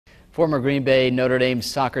Former Green Bay Notre Dame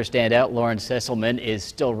soccer standout Lauren Sesselmann is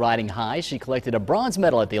still riding high. She collected a bronze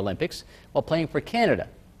medal at the Olympics while playing for Canada.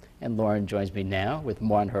 And Lauren joins me now with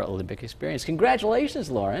more on her Olympic experience. Congratulations,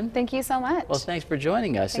 Lauren. Thank you so much. Well, thanks for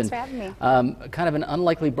joining us. Thanks for having me. Kind of an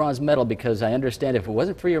unlikely bronze medal, because I understand if it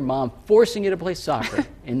wasn't for your mom forcing you to play soccer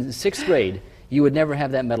in 6th grade, you would never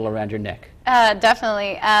have that medal around your neck.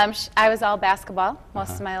 Definitely. I was all basketball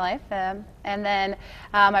most of my life. And then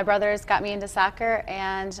my brothers got me into soccer,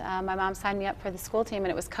 and my mom signed me up for the school team,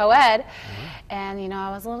 and it was co-ed. And, you know,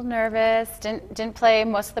 I was a little nervous, didn't play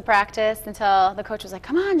most of the practice until the coach was like,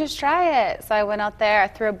 come on, just try it. So I went out there, I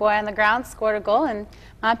threw a boy on the ground, scored a goal, and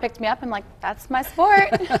Mom picked me up, and like, that's my sport.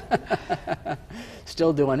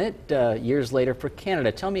 Still doing it years later for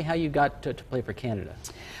Canada. Tell me how you got to play for Canada.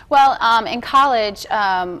 Well, in college,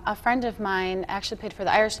 a friend of mine actually played for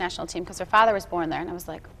the Irish national team because her father was born there, and I was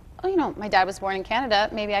like, oh, you know, my dad was born in Canada,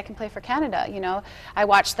 maybe I can play for Canada, you know. I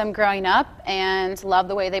watched them growing up and loved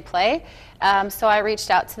the way they play, so I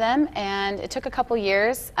reached out to them, and it took a couple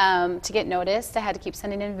years to get noticed. I had to keep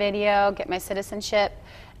sending in video, get my citizenship,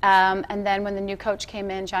 and then when the new coach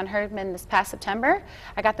came in, John Herdman, this past September,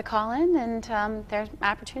 I got the call in, and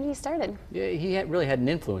my opportunity started. Yeah, he really had an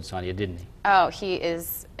influence on you, didn't he? Oh, he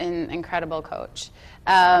is an incredible coach.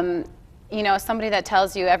 You know, somebody that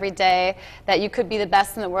tells you every day that you could be the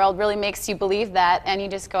best in the world really makes you believe that, and you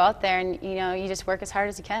just go out there and, you know, you just work as hard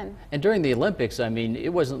as you can. And during the Olympics, I mean, it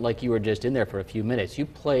wasn't like you were just in there for a few minutes. You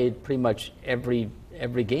played pretty much every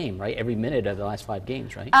game, right? Every minute of the last 5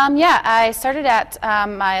 games, right? Yeah, I started at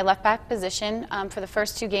my left back position for the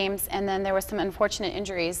first 2 games, and then there were some unfortunate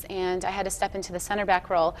injuries, and I had to step into the center back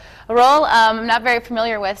role. A role I'm not very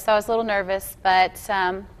familiar with, so I was a little nervous, but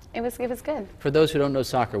it was good. For those who don't know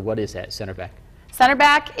soccer, what is that, center back? Center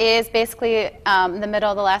back is basically the middle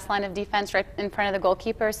of the last line of defense right in front of the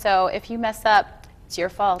goalkeeper, so if you mess up, it's your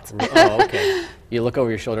fault. Oh, okay. You look over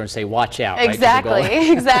your shoulder and say, watch out. Exactly,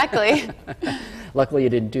 right, exactly. Luckily, you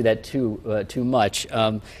didn't do that too much.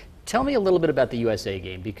 Tell me a little bit about the USA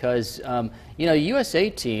game, because you know, the USA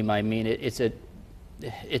team, I mean, it's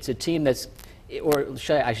a team that's, or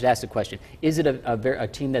I should ask the question, is it a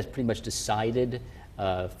team that's pretty much decided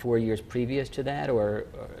 4 years previous to that, or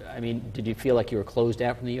I mean, did you feel like you were closed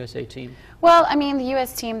out from the USA team? Well, I mean, the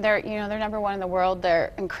U.S. team, they're #1 in the world. They're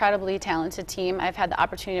an incredibly talented team. I've had the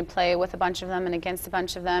opportunity to play with a bunch of them and against a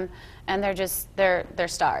bunch of them, and they're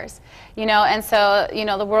stars, you know. And so, you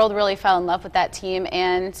know, the world really fell in love with that team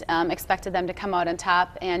and expected them to come out on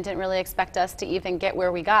top, and didn't really expect us to even get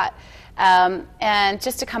where we got. And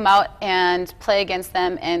just to come out and play against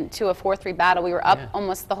them and to a 4-3 battle, we were up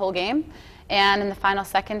almost the whole game. And in the final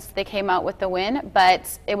seconds, they came out with the win.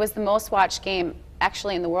 But it was the most watched game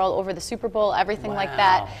actually in the world, over the Super Bowl, everything like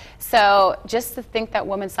that. So just to think that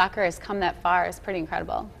women's soccer has come that far is pretty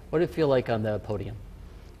incredible. What did it feel like on the podium?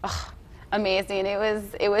 Oh, amazing. It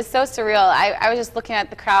was so surreal. I was just looking at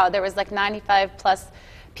the crowd. There was like 95+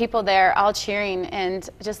 people there all cheering, and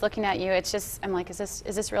just looking at you, it's just, I'm like, is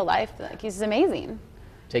this real life? Like, this is amazing.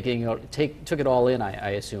 Took it all in,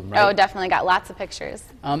 I assume, right? Oh, definitely. Got lots of pictures.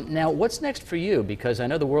 Now, what's next for you? Because I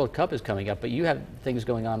know the World Cup is coming up, but you have things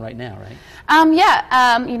going on right now,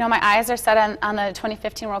 right? You know, my eyes are set on the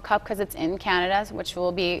 2015 World Cup because it's in Canada, which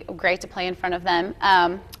will be great to play in front of them.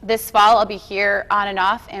 This fall, I'll be here on and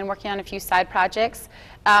off and working on a few side projects.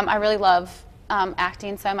 I really love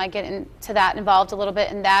acting, so I might get into that, involved a little bit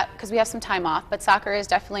in that, because we have some time off, but soccer is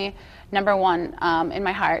definitely #1 in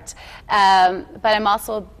my heart. But I'm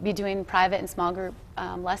also be doing private and small group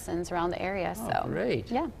lessons around the area. Oh, great.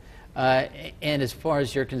 Yeah. And as far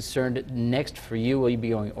as you're concerned, next for you, will you be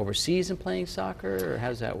going overseas and playing soccer, or how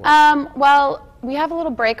does that work? Well, we have a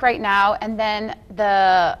little break right now, and then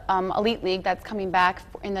the Elite League that's coming back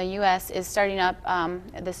in the U.S. is starting up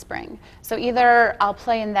this spring. So either I'll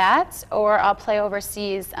play in that, or I'll play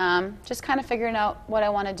overseas, just kind of figuring out what I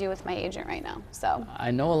want to do with my agent right now. So I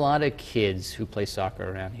know a lot of kids who play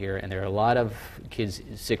soccer around here, and there are a lot of kids,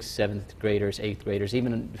 6th, 7th graders, 8th graders,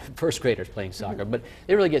 even 1st graders playing soccer, but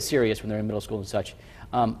they really get serious when they're in middle school and such.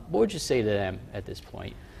 What would you say to them at this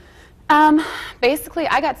point? Basically,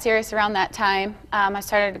 I got serious around that time. I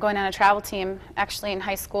started going on a travel team. Actually, in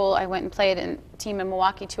high school, I went and played in a team in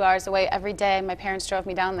Milwaukee 2 hours away every day. My parents drove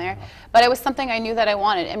me down there. But it was something I knew that I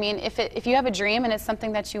wanted. I mean, if you have a dream and it's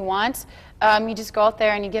something that you want, you just go out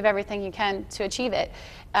there and you give everything you can to achieve it.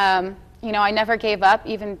 You know, I never gave up,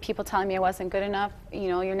 even people telling me I wasn't good enough, you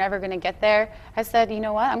know, you're never going to get there. I said, you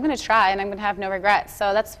know what, I'm going to try, and I'm going to have no regrets.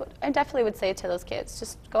 So that's what I definitely would say to those kids.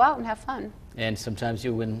 Just go out and have fun. And sometimes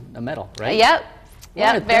you win a medal, right? Yep.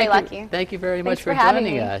 Yeah, very lucky. Thank you very much for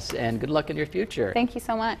joining us, and good luck in your future. Thank you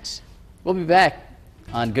so much. We'll be back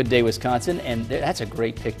on Good Day Wisconsin, and that's a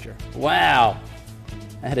great picture. Wow,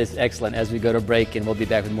 that is excellent. As we go to break, and we'll be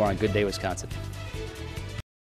back with more on Good Day Wisconsin.